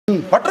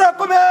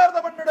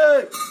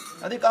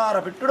అధికార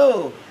పిట్టుడు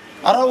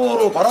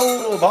అరవూరు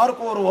పరవూరు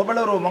బార్కూరు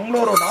ఒబళూరు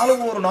మంಗಳೂರು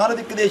ನಾಲ್ವೂರು ನಾಲು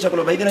ದಿಕ್ಕು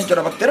ದೇಶಗಳು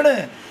ಬೈದಿನಂಚರ ಭಕ್ತರನೆ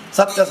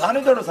ಸತ್ಯ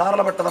ಸಾನ್ನಿಧ್ಯಡು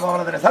ಸಾರಲ ಬಟ್ಟದ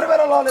ಭವನದನೆ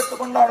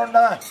ಸರ್ವೆರಲಾಲೆತ್ತುಕೊಂಡಾಡೊಂಡ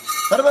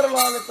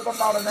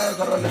ಸರ್ವೆರಲಾಲೆತ್ತುಕೊಂಡಾಡೊಂಡ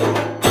ಸರ್ವೆಲ್ಲ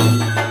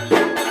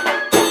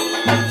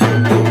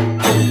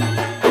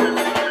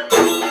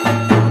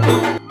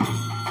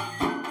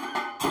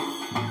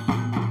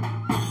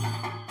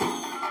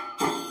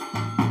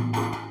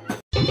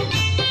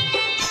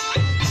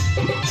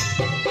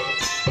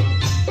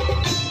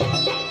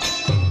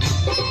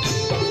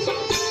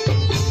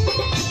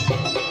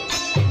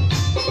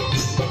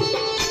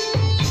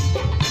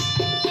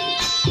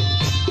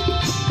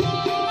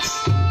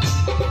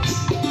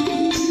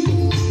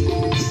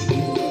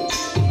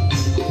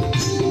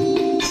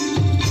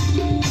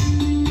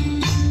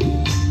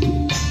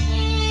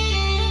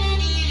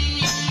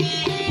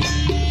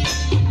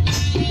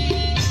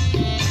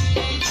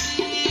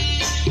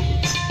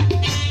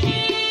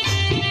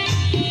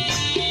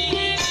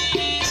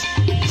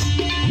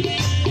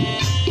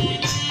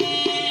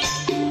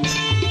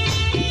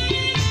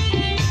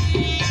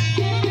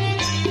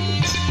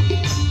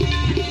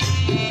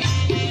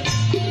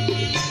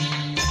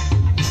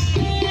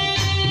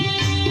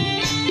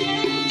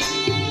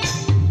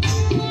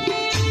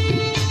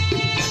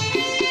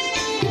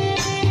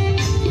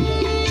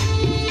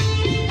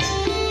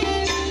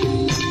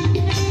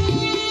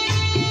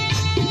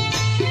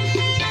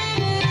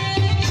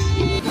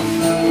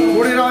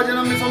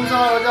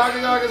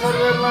जागे जागे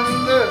सर्वे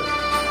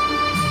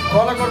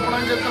कोल कोर्पण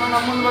चेतन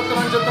नम्मन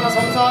बत्तन चेतन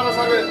संसार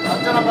सर्वे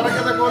अर्चन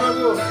बरकत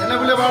कोलू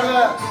एनबुले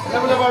बाड़वे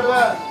एनबुले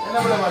बाड़वे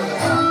एनबुले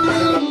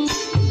बाड़वे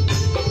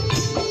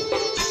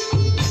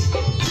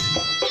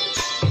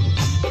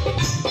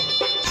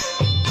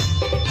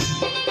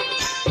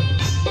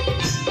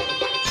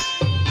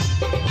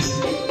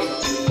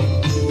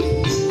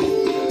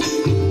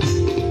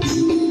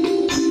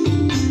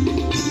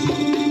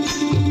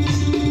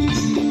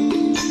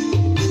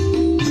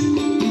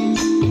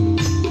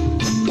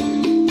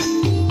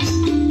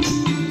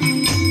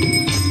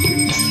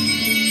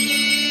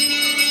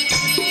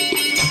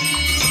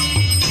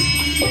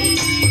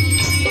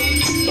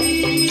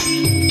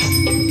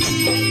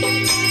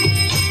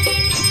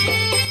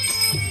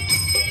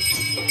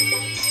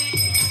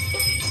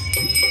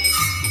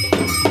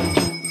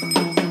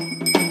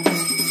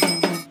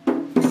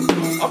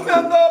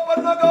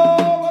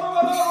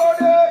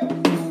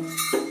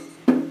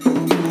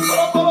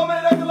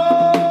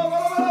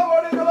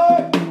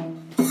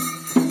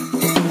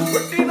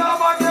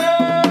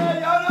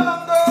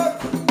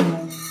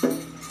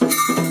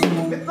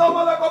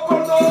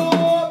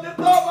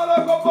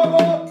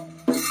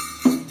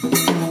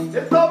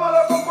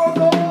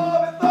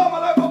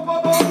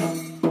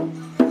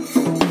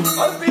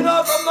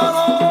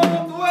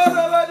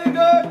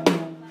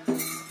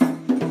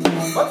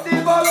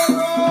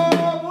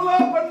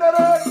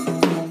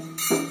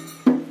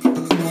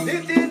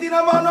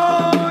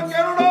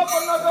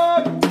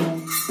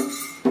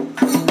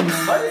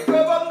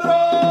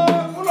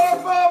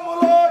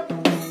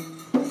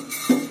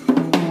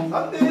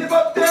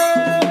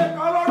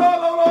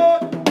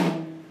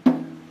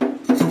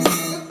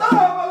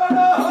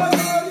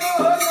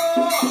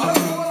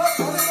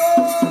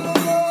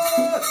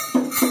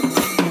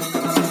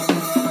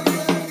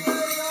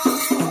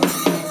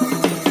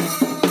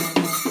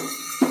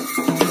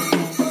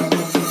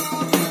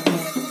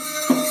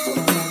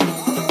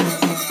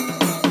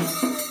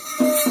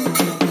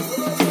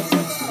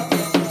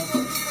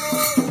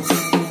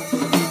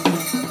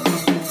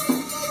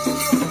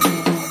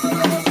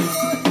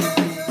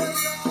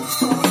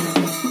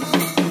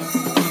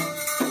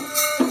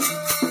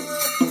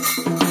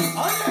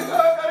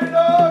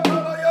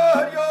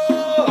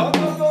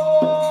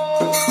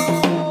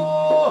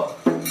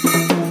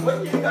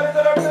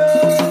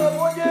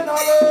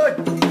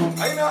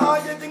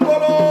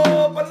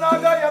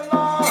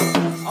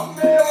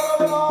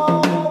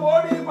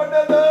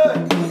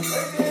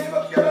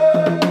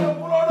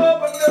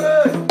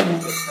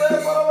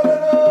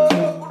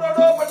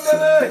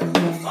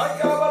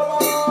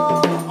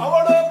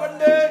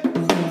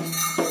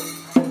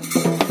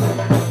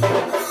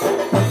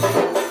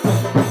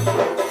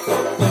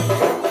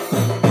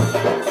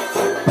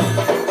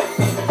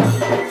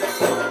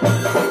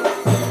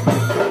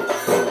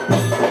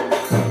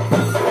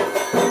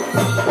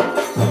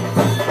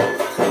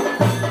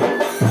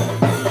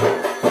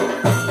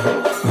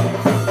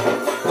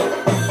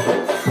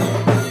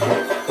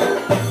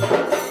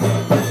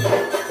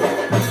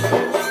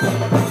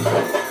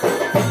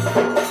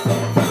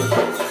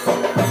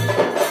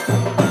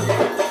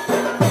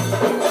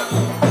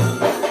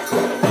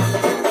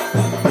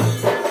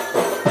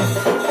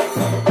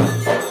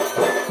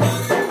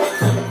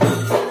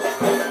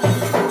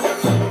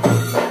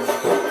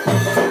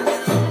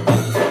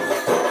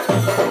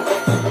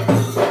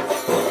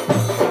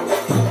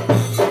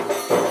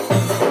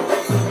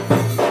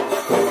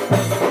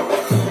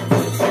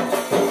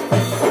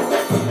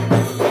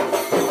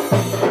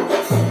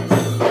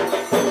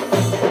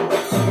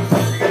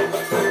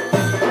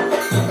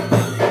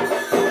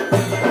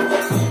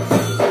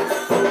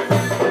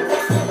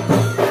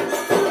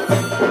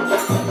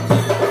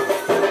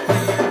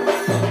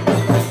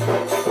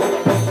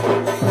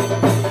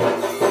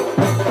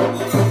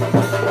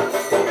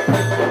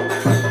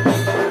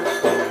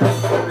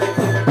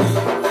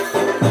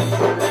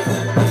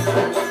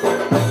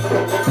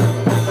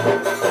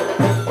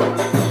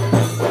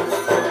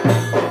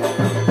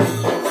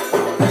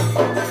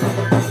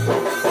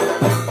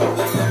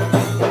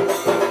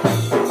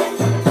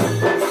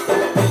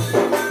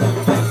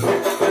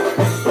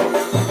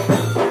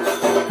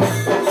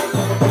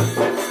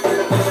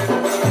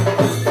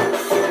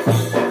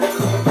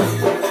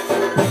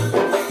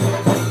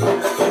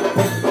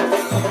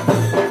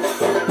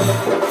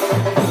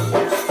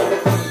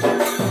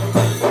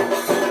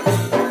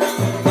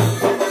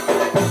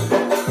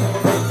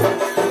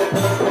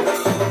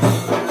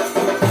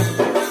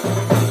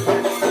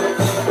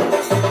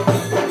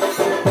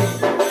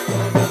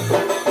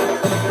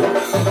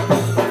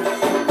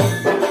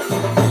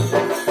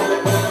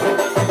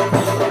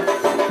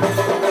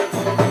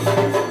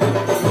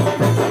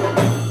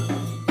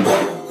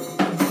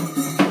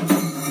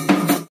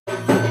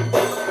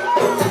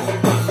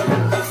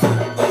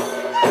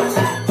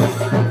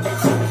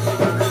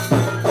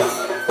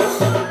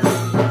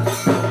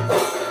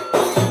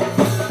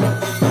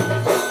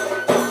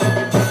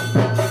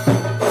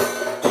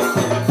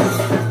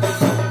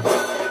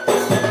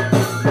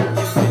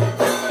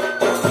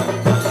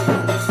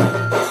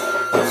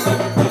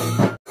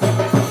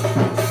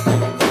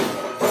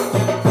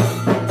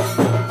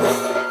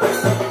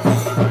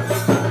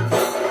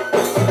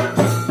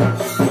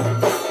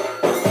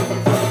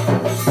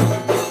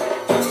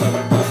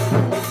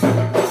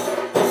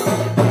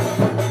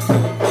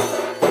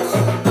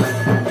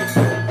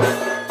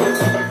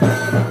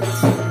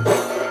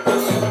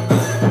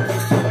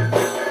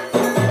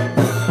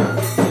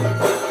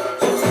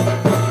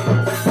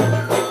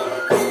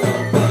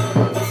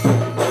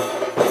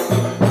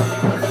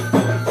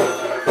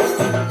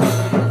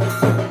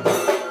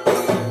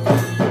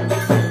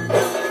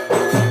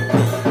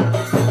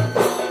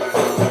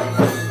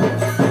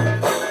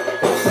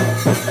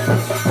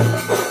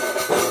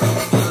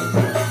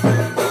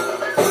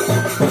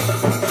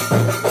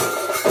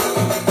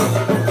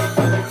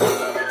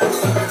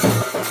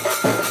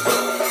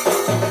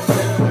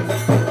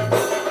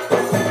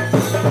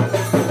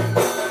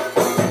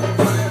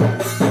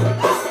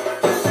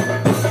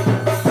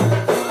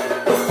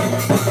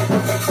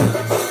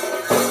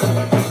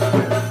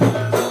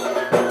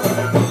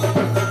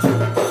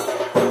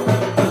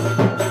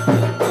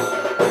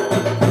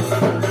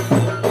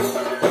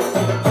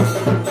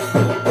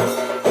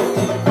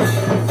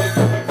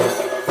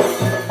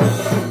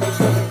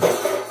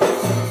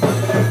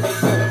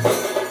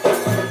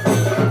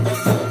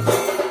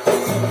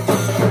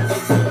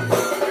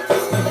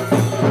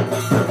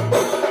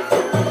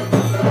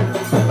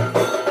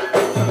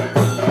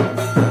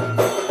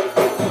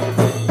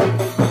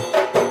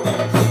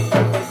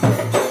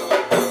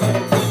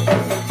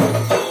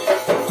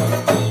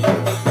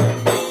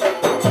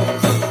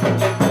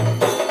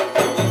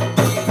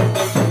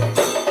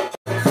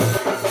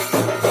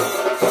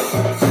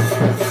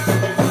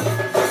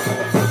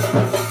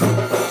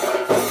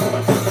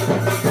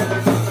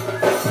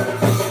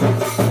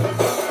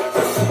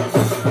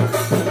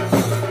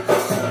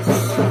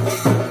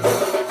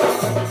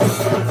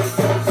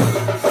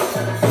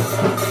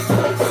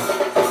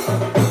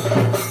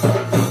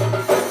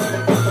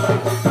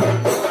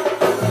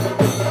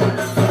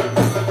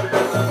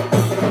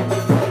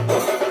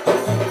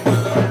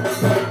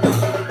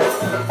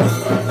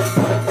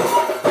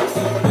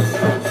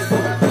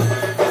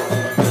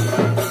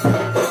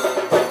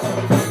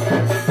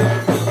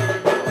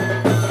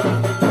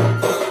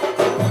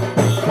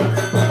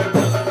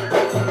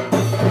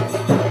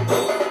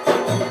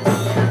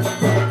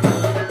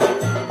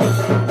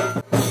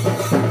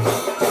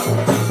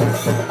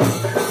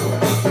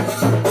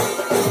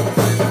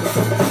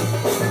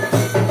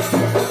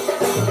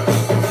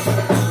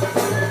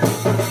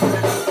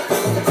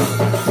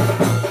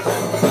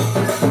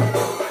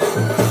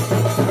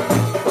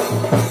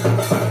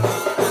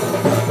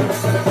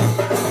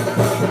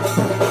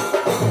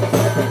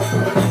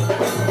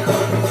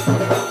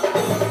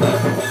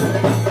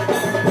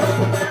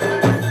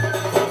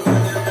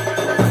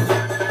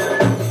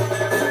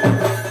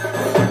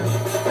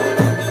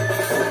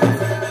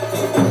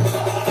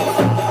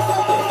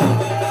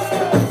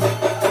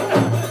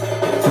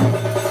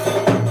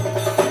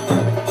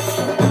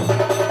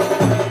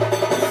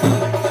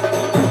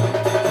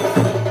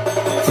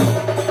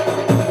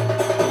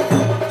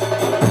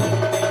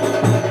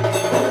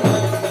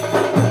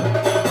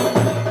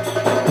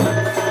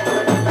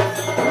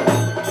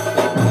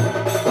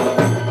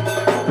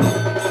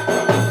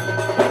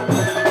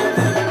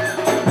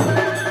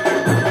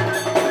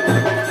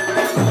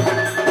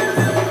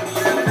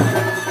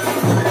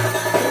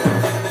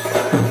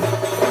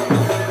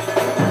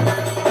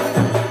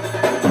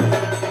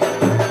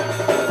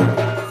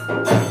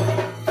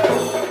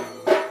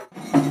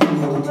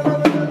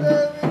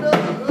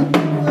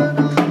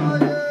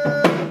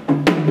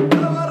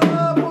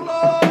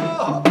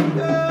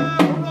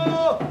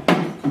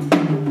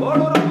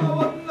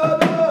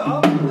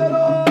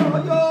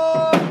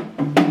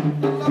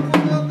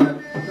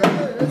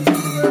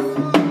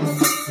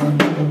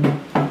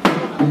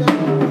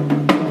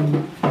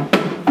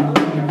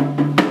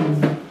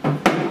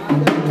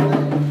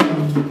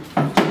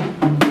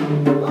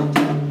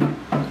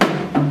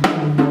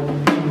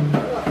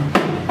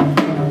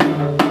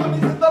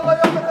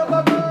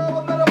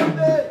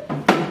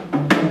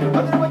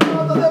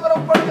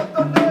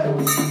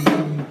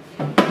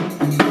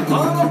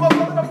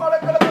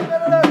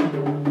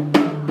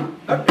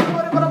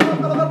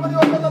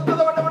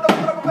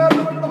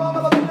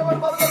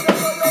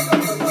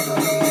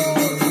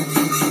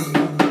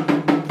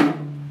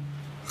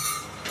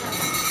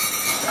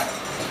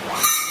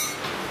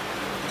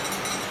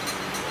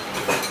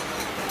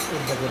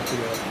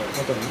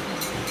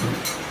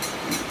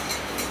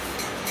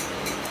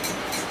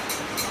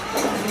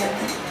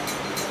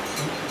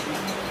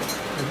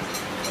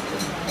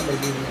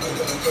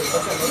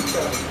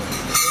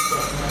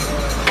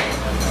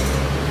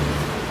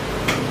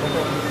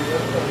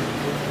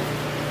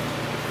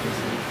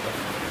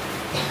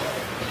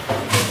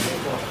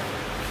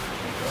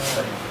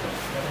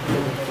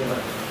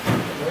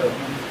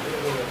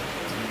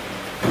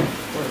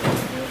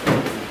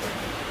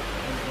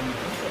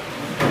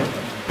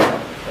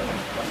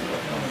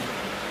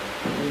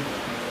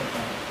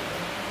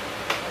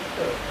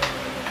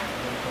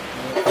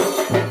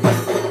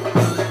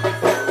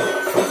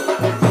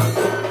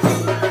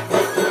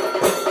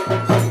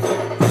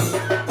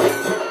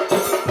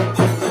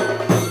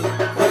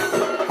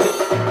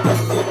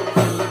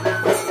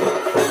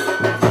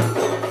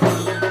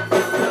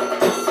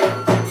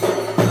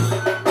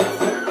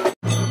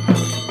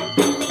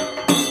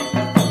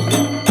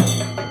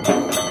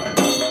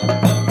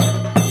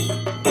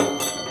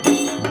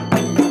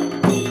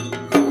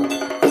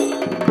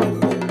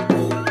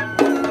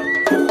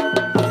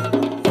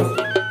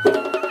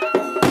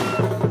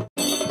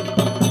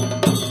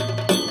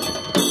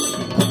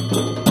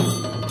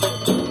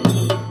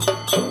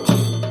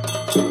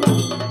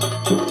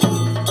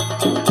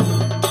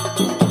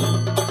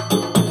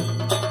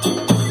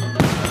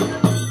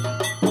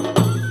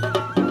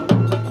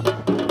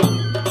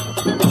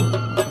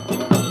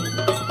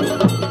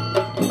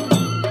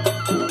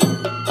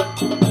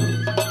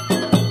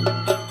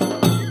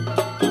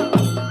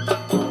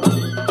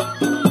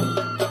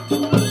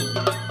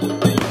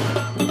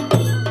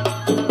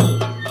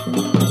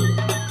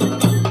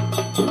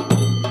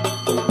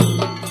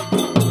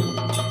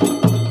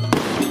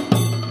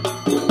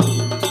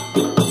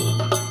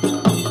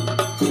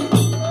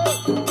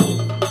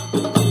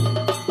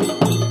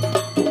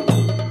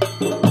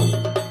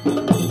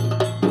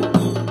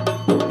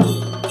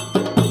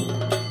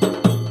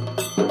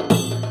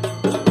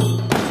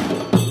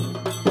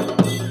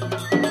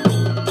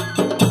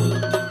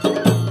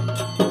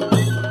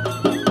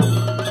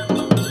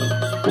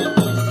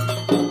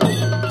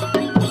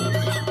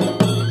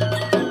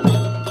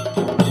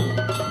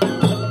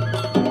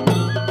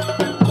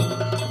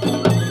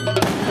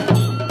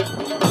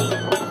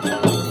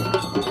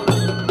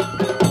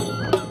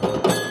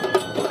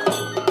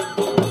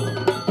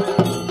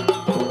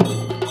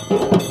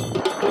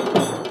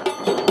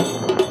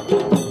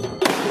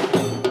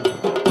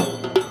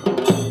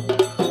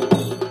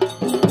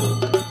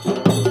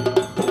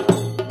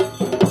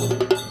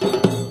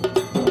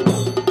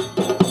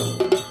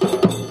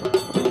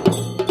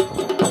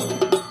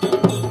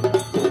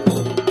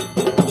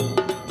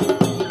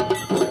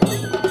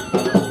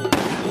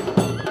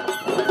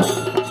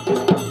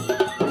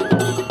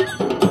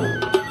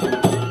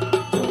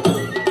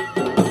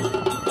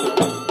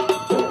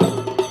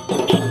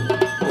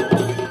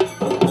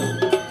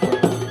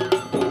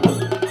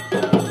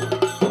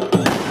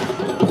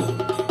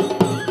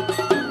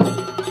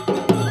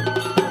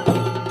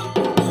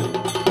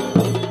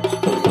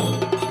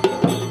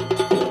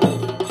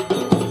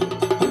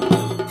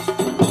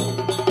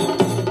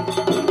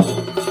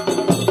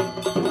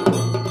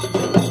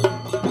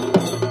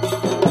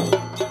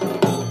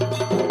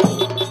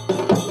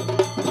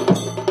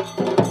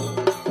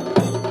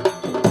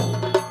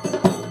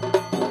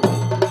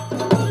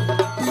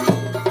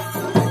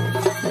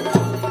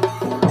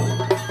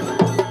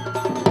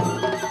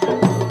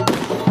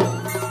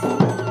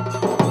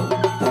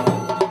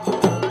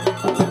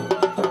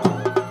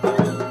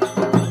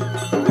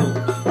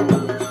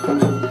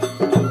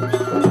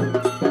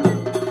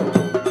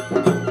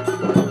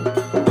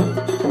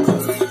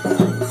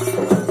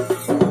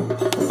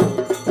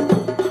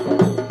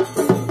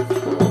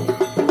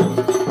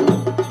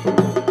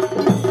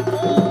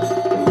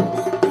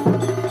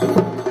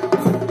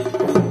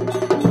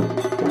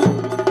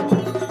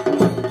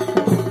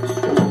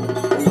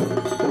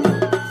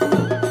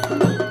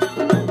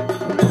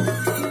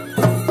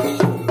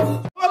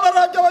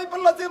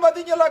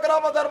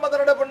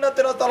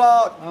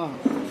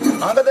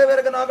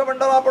ನಾಗದೇವರಿಗೆ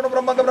ನಾಗಮಂಡಲಾಪಣು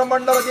ಬ್ರಹ್ಮಗ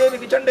ಬ್ರಹ್ಮಂಡಲ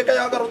ದೇವಿಗೆ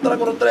ಚಂಡಿಕೆಯಾಗ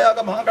ರುದ್ರಗ ರುದ್ರಯಾಗ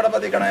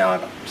ಮಹಾಗಣಪತಿ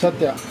ಗಣಯಾಗ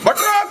ಸತ್ಯ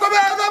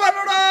ಭಟ್ರಾಕುಮೇರು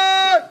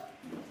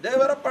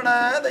ದೇವರಪ್ಪಣ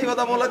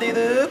ದೈವದ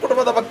ಮೂಲದಿದು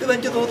ಕುಟುಂಬದ ಭಕ್ತಿ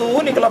ದಂಚಿದುವುದು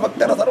ನಿಖಲ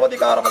ಭಕ್ತರ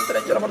ಸರ್ವಧಿಕಾರ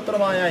ಮಂತ್ರಂಚರ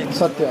ಮರ್ತುರಮಾಯ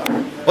ಸತ್ಯ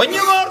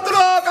ವಂಜಿ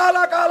ಮಾರ್ತುಲು ಕಾಲ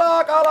ಕಾಲ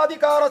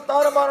ಕಾಲಾಧಿಕಾರ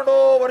ಸ್ಥಾನ ಮಾಡು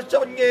ವರ್ಷ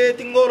ವಂಗೆ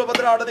ತಿಂಗೋಲು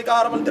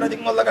ಭದ್ರಾಡಧಿಕಾರ ಮಂತ್ರ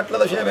ತಿಂಗೊಲ್ಲ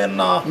ಕಟ್ಲದ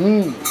ಸೇವೆಯನ್ನ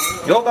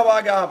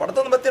ಯೋಗವಾಗ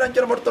ಪಡತನ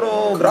ಬತ್ತಿರಂಚರ ಮರ್ತರು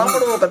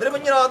ಬ್ರಾಹ್ಮಣರು ಕದ್ರಿ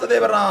ಮಂಜುನಾಥ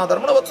ದೇವರ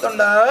ಧರ್ಮಣ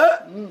ಬತ್ತೊಂಡ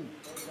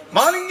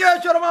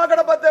ಮಾಲಿಂಗೇಶ್ವರ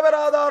ಗಣಪತಿ ದೇವರ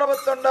ಆಧಾರ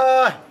ಬತ್ತೊಂಡ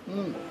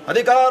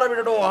ಅಧಿಕಾರ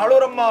ಬಿಡಡು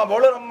ಆಳೂರಮ್ಮ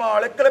ಬೋಳೂರಮ್ಮ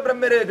ಅಳೆಕ್ಕಲೆ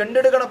ಬ್ರಹ್ಮೆರೆ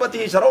ಗಂಡಿಡು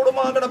ಗಣಪತಿ ಶರೌಡು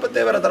ಗಣಪತಿ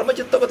ದೇವರ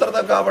ಧರ್ಮಚಿತ್ತಕು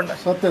ತರದ ಕಾಬಂಡ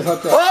ಸತ್ಯ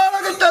ಸತ್ಯ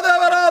ಕೋಲಗಜ್ಜ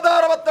ದೇವರ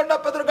ಆಧಾರ ಬತ್ತೊಂಡ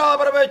ಪೆದುರ್ಗಾ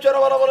ಪರಮೇಶ್ವರ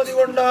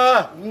ವರವಲದಿಗೊಂಡ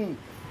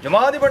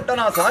ಜಮಾದಿ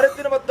ಭಟ್ಟನ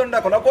ಸಾರಥ್ಯನ ಬತ್ತೊಂಡ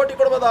ಕೊಲಕೋಟಿ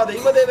ಕೊಡಬದ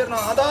ದೈವದೇವರನ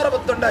ಆಧಾರ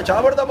ಬತ್ತೊಂಡ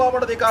ಚಾವಡದ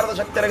ಬಾಬಡಧಿಕಾರದ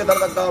ಶಕ್ತಿಯರಿಗೆ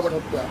ತರದ ಕಾಬಂಡ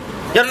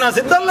ಎನ್ನ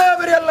ಸಿದ್ದಲ್ಲೇ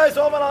ಬಿರಿಯಲ್ಲ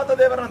ಸೋಮನಾಥ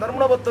ದೇವರನ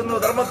ಧರ್ಮಣ ಬತ್ತೊಂದು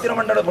ಧರ್ಮತ್ತಿನ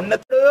ಮಂಡಳ ಪುಣ್ಯ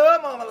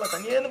ಮಾಮಲ್ಲ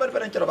ತನಿಯೇನು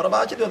ಬರ್ಪೆರಂಚರ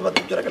ಬರಬಾಚಿದ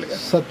ಬತ್ತುಚ್ಚರ ಕಲಿಗೆ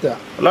ಸತ್ಯ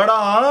ಲಡ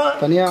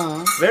ತನಿಯ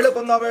ವೇಳೆ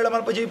ಕೊಂದ ವೇಳೆ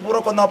ಮಲ್ಪಚಿ ಪೂರ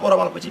ಕೊಂದ ಪೂರ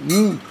ಮಲ್ಪಚಿ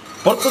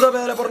ಪೊರ್ತುದ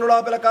ಬೇಲೆ ಪೊರ್ಲುಳ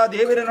ಬೆಲಕ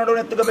ದೇವಿರ ನಡು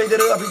ನೆತ್ತಗ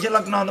ಬೈದರು ಅಭಿಜ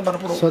ಲಗ್ನ ಅಂತ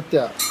ಬರ್ಪುಡು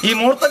ಸತ್ಯ ಈ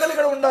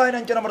ಮೂರ್ತಗಳಿಗಳು ಉಂಡಾಯ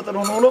ನಂಚನ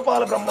ಬರ್ತರು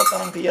ನೂಲೋಪಾಲ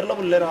ಬ್ರಹ್ಮತ್ತನಂಕ ಎಲ್ಲ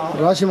ಉಲ್ಲೇರ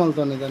ರಾಶಿ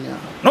ಮಲ್ತಾನೆ ತನಿಯ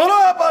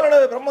ನೂಲೋಪಾಲಡು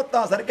ಬ್ರಹ್ಮತ್ತ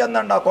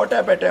ಸರಿಕಂದಂಡ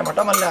ಕೋಟೆಪೇಟೆ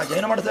ಮಠಮಲ್ಯ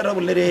ಜೈನ ಮಠಸರ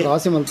ಉಲ್ಲೇರಿ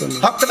ರಾಶಿ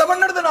ಮಲ್ತಾನೆ ಹಕ್ಕದ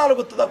ಬಣ್ಣದ ನಾಲು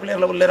ಗುತ್ತದ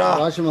ಪ್ಲೇರ್ಲ ಉಲ್ಲೇರ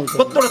ರಾಶಿ ಮಲ್ತಾನೆ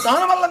ಗುತ್ತುಡು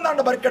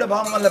ಸ್ಥಾನಮಲ್ಲಂದಾಂಡ ಬರ್ಕೆಡೆ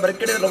ಭಾಗಮಲ್ಲ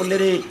ಬರ್ಕೆಡೆ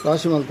ಉಲ್ಲೇರಿ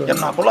ರಾಶಿ ಮಲ್ತಾನೆ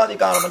ಎನ್ನ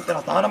ಕುಲಾಧಿಕಾರ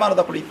ಮಂತಿನ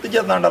ಸ್ಥಾನಮಾನದ ಕುಡಿ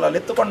ಇತ್ತುಜಂದಾಂಡಲ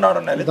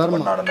ಲೆತ್ತುಕೊಂಡಾಡನೆ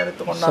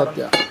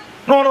ಲೆತ್ತುಕೊಂಡಾಡನೆ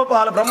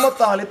ನೋಲೋಪಾಲ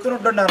ಬ್ರಹ್ಮತ್ತ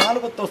ಲೆತ್ತುನುಡ್ಡಂಡ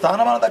ನಾಲ್ಗುತ್ತು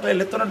ಸ್ಥಾನಮಾನದ ಕಲೆ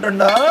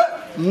ಲೆತ್ತುನುಡ್ಡಂಡ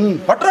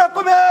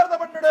ಭಟ್ರಕುಮೇರದ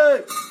ಬಣ್ಣಡೆ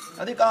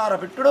ಅಧಿಕಾರ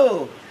ಬಿಟ್ಟುಡು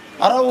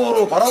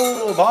ಅರವೂರು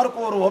ಪರವೂರು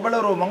ಬಾರ್ಕೂರು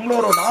ಹೊಬಳೂರು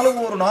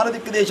ಮಂಗಳೂರು ನಾಲು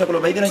ದಿಕ್ಕು ದೇಶಗಳು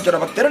ಬೈದಿನಂಚರ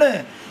ಭಕ್ತರನೆ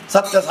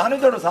ಸತ್ಯ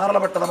ಸಾನಿಧ್ಯಡು ಸಾರಲ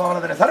ಬಟ್ಟದ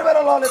ಭವನದನೆ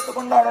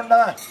ಸರ್ವೆರಲಾಲೆತ್ತುಕೊಂಡಾಡೊಂಡ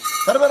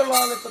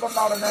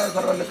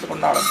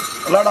ಸರ್ವೆರಲೆತ್ತುಕೊಂಡಾಡ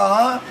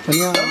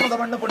ಧರ್ಮದ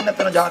ಮಣ್ಣು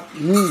ಪುಣ್ಯತನ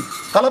ಜಾತಿ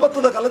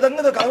ಕಲಬತ್ತದ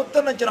ಕಲದಂಗದ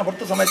ಕಲವತ್ತನಂಚಿನ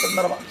ಹೊತ್ತು ಸಮಯ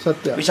ಸಂದರ್ಭ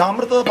ಸತ್ಯ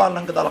ವಿಷಾಮೃತದ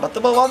ಪಾಲನಂಕದ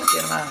ಬತ್ತಭವಾದ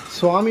ಕೇನ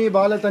ಸ್ವಾಮಿ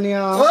ಬಾಲತನಿಯ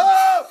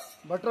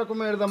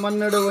ಭಟ್ರಕುಮೇರದ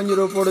ಮನ್ನಡು ಒಂಜಿ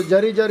ರೂಪೋಡು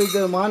ಜರಿ ಜರಿದ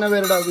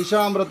ಮಾನವೆರಡ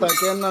ವಿಷಾಮೃತ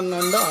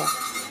ಕೇನ್ನಂಡ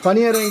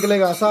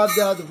ಪನಿಯರೆಂಕಿಲೆಗೆ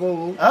ಅಸಾಧ್ಯ ಆದ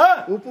ಪೋವು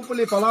ಉಪ್ಪು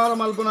ಪುಲಿ ಫಲಾರ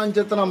ಮಲ್ಪನ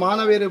ಅಂಚತ್ತನ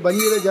ಮಾನವೇರು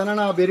ಬಂಜಿದ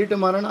ಜನನ ಬೆರಿಟು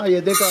ಮರಣ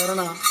ಎದೆ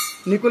ಕಾರಣ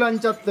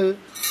ನಿಕುಲಂಚತ್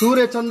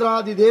ಸೂರ್ಯ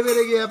ಚಂದ್ರಾದಿ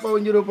ದೇವರಿಗೆ ಅಪ್ಪ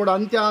ಒಂಜಿ ರೂಪೋಡು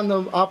ಅಂತ್ಯ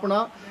ಆಪಣ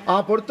ಆ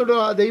ಪೊರ್ತುಡು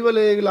ಆ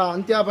ದೈವಲೇಗಳ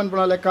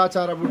ಅಂತ್ಯಾಪನ್ಪಣ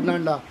ಲೆಕ್ಕಾಚಾರ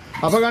ಬುಡ್ನಂಡ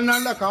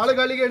ಅಪಗಣ್ಣಂಡ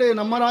ಕಾಳುಗಳಿಗೆಡೆ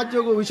ನಮ್ಮ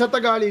ರಾಜ್ಯಗೂ ವಿಷತ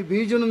ಗಾಳಿ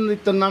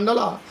ಬೀಜುನಿತ್ತು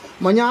ನಂಡಲ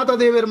ಮಂಜಾತ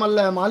ದೇವೇರ್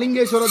ಮಲ್ಲೆ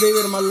ಮಾಲಿಂಗೇಶ್ವರ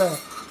ದೇವೇರ್ ಮಲ್ಲೆ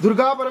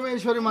ದುರ್ಗಾ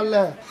ಪರಮೇಶ್ವರಿ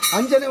ಮಲ್ಲೆ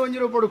ಅಂಜನೆ ಒಂಜಿ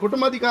ರೂಪೋಡು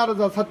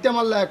ಕುಟುಂಬಾಧಿಕಾರದ ಸತ್ಯ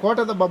ಮಲ್ಲೆ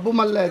ಕೋಟದ ಬಬ್ಬು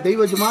ಮಲ್ಲೆ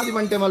ದೈವ ಜುಮಾದಿ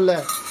ಬಂಟೆ ಮಲ್ಲೆ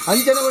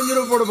ಅಂಜನೆ ಒಂಜಿ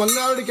ರೂಪೋಡು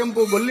ಬಂಗಾರಡಿ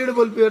ಕೆಂಪು ಗೊಲ್ಲಿಡು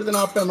ಬೊಲ್ಪಿ ಇರ್ದನ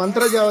ಅಪ್ಪೆ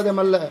ಮಂತ್ರಜಾವದೆ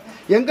ಮಲ್ಲೆ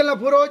ಎಂಕಲ್ನ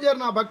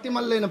ಪೂರ್ವಜರ್ನ ಭಕ್ತಿ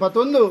ಮಲ್ಲೇನ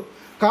ಪತ್ತೊಂದು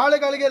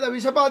ಕಾಳುಗಳಿಗೆ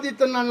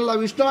ವಿಷಪಾದಿತ್ತನಲ್ಲ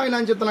ವಿಷ್ಣು ಆಯ್ನ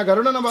ಅಂಚಿತ್ತನ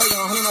ಗರುಡನ ಬಾಗಿ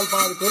ಆಹನ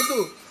ಮಲ್ಪಾದಿ ಕೊರತು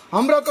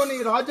ಅಮೃತೋನಿ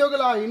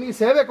ರಾಜ್ಯೋಗಲ ಇನಿ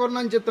ಸೇವೆ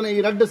ಕೊರ್ನಂಚಿತ್ತನ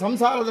ಈ ರಡ್ಡು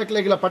ಸಂಸಾರದ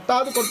ಕೆಳಗಿಲ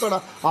ಪಟ್ಟಾದು ಕೊಡ್ತಾಡ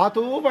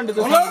ಆತೂ ಪಂಡಿತ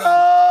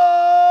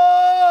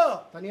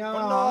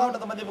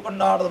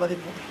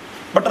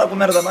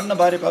ಭಟ್ರಕುಮೇರದ ಮಣ್ಣು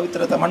ಬಾರಿ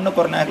ಪವಿತ್ರತೆ ಮಣ್ಣು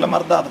ಕೊರನೆ ಆಗ್ಲ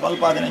ಮರ್ದಾದ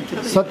ಪಲ್ಪಾದಿನ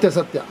ಸತ್ಯ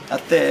ಸತ್ಯ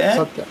ಅತ್ತೆ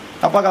ಸತ್ಯ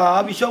ಅಪ್ಪಗ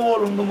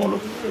ವಿಷವೋಲುಂಡು ಮೂಲು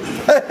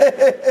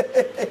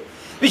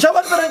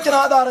ವಿಷವರ್ಧನೆಂಚಿನ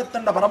ಆಧಾರ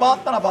ತಂಡ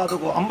ಪರಮಾತ್ಮನ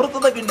ಪಾದುಗು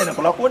ಅಮೃತದ ಗಿಂಡಿನ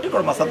ಕುಲಕೋಟಿ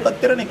ಕೊಡ್ಮ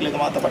ಸದ್ದತ್ತಿರ ನಿಕ್ಲಿಗೆ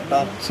ಮಾತಪಟ್ಟ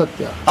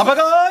ಸತ್ಯ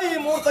ಅಪಗ ಈ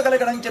ಮೂರ್ತ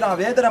ಕಲೆಗಡಂಚಿನ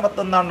ವೇದನೆ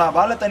ಮತ್ತೊಂದಾಂಡ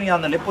ಬಾಲತನಿಯ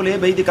ಲೆಪ್ಪುಲೆ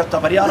ಬೈದಿ ಕಷ್ಟ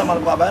ಪರಿಹಾರ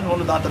ಮಲ್ಪಾಬ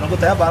ನೂಲು ದಾತ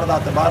ನುಗುತ್ತ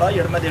ಬಾರದಾತ ಬಾರ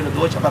ಎಡಮದೇಳು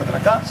ದೋಷ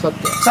ಬರ್ತನಕ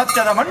ಸತ್ಯ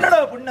ಸತ್ಯದ ಮಂಡಳ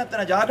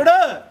ಪುಣ್ಯತನ ಜಾಗಡ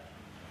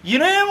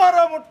ಇನೇ ವಾರ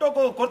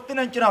ಮುಟ್ಟೋಕು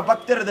ಕೊರ್ತಿನಂಚಿನ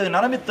ಭಕ್ತಿರದು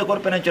ನರಮಿತ್ತು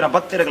ಕೊರ್ಪಿನಂಚಿನ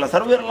ಭಕ್ತಿರಗಳ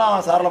ಸರ್ವೆಲ್ಲ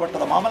ಸಾರಲ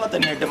ಬಟ್ಟದ ಮಾಮಲ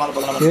ತನ್ನೆಡ್ಡೆ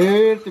ಮಲ್ಪದ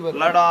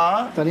ಲಡ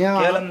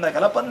ಕೇಲಂದ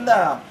ಕಲಪಂದ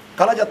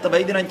ಕಲಜತ್ತ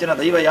ಬೈದಿನಂಚಿನ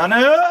ದೈವ ಯಾನ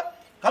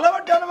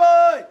ಕಲವಟ್ಟೆ ಅನುಭವ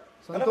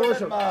ಸಂತೋಷ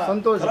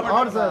ಸಂತೋಷ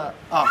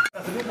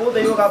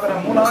ದೈವ ಕಾಪನ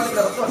ಮೂಲಾನಿಕ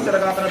ರತ್ವಸ್ಥಿರ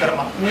ಕಾಪನ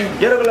ಧರ್ಮ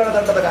ಏರುಗಳ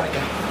ದಂಡದ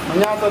ಕಾಣಿಕೆ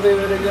ಮಂಜಾತ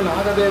ದೇವರಿಗೆ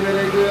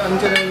ನಾಗದೇವರಿಗೆ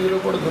ಅಂಚನೆ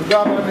ಕೊಡು ದುರ್ಗಾ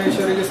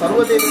ಪರಮೇಶ್ವರಿಗೆ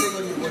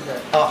ಸರ್ವದೇವರಿಗೆ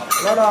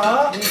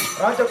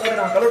ರಾಜಕುಮಾರ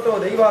ಕಲಟು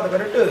ದೈವಾದ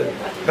ಕರಟ್ಟು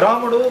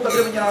ಗ್ರಾಮಡು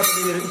ಕದ್ರಮಂಜನಾಥ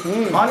ದೇವರು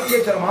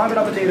ಮಾಲಿಂಗೇಶ್ವರ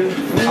ಮಹಾಗಣಪತಿಯರು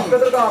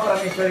ಅಕ್ಕದುರ್ಗಾ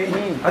ಪರಮೇಶ್ವರಿ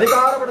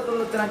ಅಧಿಕಾರ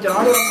ಪಡೆದ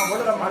ನಾಡು ನಮ್ಮ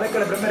ಹೊಡರಮ್ಮ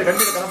ಅಲೆಕ್ಕಳ ಬ್ರಹ್ಮರಿ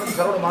ಗಂಡಿನ ಗಣಪತಿ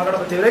ಸರ್ವ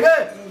ಮಹಾಗಣಪತಿಯವರಿಗೆ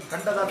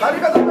ಕಂಠದ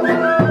ತಾರಿಕ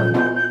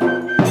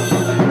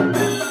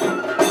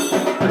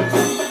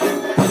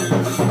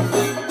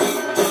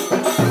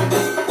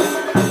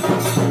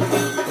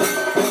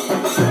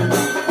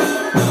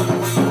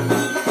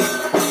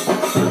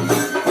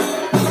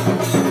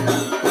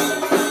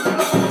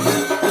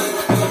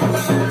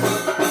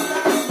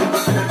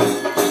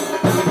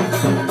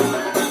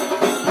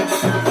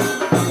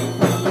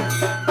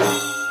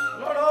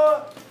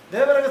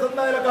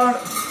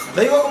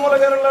ದೈವಕ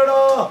ಮೂಲಗೆರಳಾಡೋ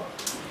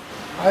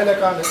ಆಯ್ಲೆ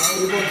ಕಾಂಡೆ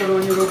ಇವತ್ತು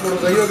ಒಂಜಿ ರೂಪಡು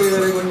ದೈವ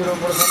ದೇವರಿಗೆ ಒಂಜಿ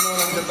ರೂಪಡು ಸನ್ಮಾನ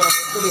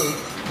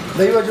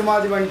ದೈವ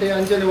ಜುಮಾದಿ ಬಂಟೆ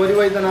ಅಂಚನೆ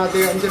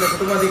ಒರಿವೈದ್ಯನಾಥೆ ಅಂಚನೆ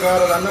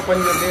ಕುಟುಂಬಾಧಿಕಾರದ ಅನ್ನ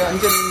ಪಂಜತೆ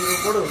ಅಂಚನೆ ಒಂಜಿ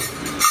ರೂಪಡು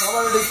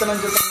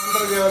ಸವರ್ಣಿತ್ತನಂಚ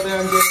ಮಂತ್ರ ದೇವತೆ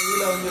ಅಂಚನೆ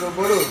ನೀಲ ಒಂಜಿ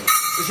ರೂಪಡು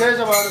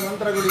ವಿಶೇಷವಾದ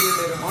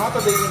ಮಂತ್ರಗಳಿಗೆ ಮಾತ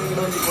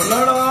ದೈವರಿಗೆ ಒಂಜಿ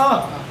ಕೊಂಡಾಡ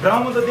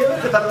ಗ್ರಾಮದ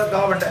ದೇವರಿಗೆ ತರದ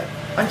ಗಾವಂಡೆ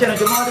ಅಂಚನೆ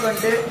ಜುಮಾದಿ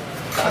ಬಂಟೆ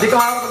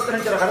ಅಧಿಕಾರ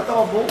ಮಂತ್ರಂಚರ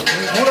ಕರ್ತವಬ್ಬು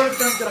ಮೂಲ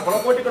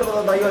ಕೊಳಕೋಟಿ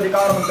ಕಡದ ದೈವ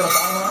ಅಧಿಕಾರ ಮಂತ್ರ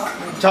ಸ್ಥಾನ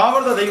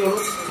ಚಾವರದ ದೈವರು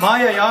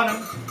ಮಾಯ ಯಾನ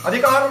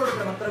ಅಧಿಕಾರ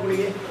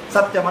ಮಂತ್ರಗಳಿಗೆ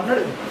ಸತ್ಯ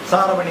ಮನ್ನಡು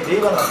ಸಾರಮಣಿ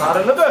ದೇವರ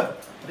ಸಾರಲ್ಲದ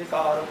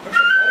ಅಧಿಕಾರ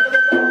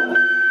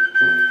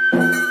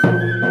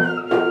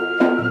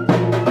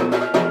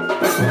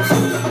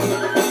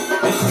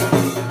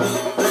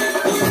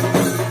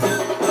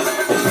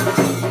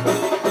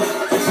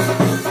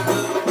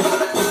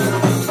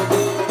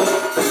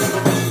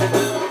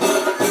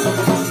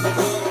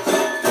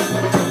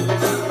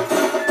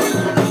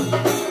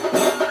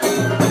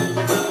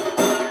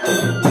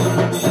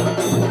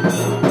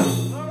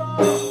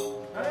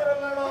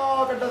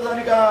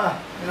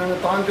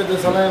ತಾಂಕದ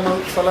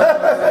ಸಲಹೆ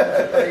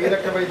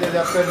ಇದಕ್ಕೆ ಬೈದಿದೆ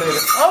ಅಪ್ಪೆಲ್ಲ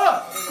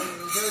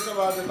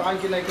ವಿಶೇಷವಾದ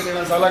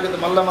ತಾಂಕಿನ ಸಲಾಗದ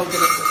ಮಲ್ಲ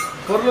ಮಲ್ತಿನ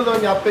ಕೊರ್ಲದ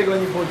ಒಂಜಿ ಅಪ್ಪೆಗೆ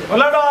ಒಂಜಿ ಪೂಜೆ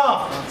ಒಲ್ಲಡ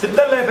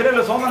ಸಿದ್ದಲ್ಲೇ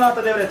ಬೆರೆಯಲು ಸೋಮನಾಥ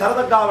ದೇವರೇ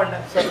ತರದಗ್ಗಾವಣ್ಣ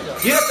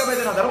ಈರಕ್ಕ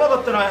ಬೈದಿನ ಧರ್ಮ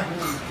ಬತ್ತನ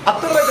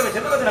ಹತ್ತರ ಬೈದಿನ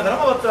ಚಂದ್ರಬದಿನ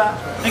ಧರ್ಮ ಬತ್ತವ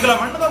ನಿಂಗಲ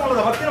ಮಣ್ಣದ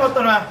ಮೂಲದ ಭಕ್ತಿನ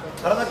ಬತ್ತನ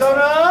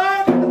ತರದಗ್ಗಾವಣ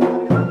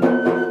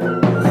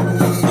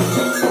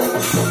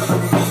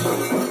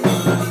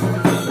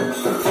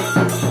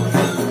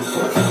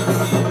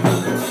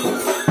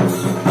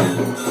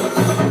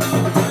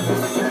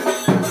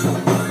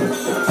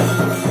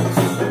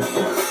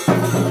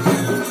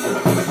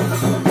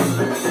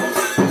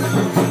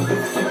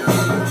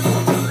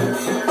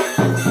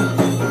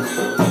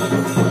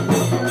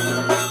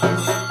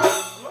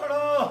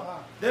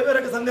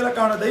ದೇವರಿಗೆ ಸಂದಿಲ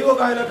ಕಾಣು ದೈವ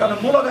ಕಾಯಿಲೆ ಕಾಣು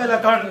ಮೂಲ ಕಾಯಿಲೆ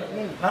ಕಾಣು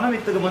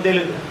ನನವಿತ್ತಗೆ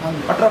ಮೊದಲು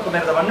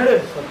ಭಟ್ರಕುಮೇರದ ಮನ್ನಡು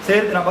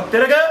ಸೇರಿದ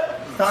ಭಕ್ತರಿಗೆ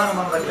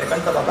ಸ್ಥಾನಮಾನದಲ್ಲಿ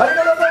ಕಂಠದ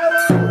ಬರಿಗಳು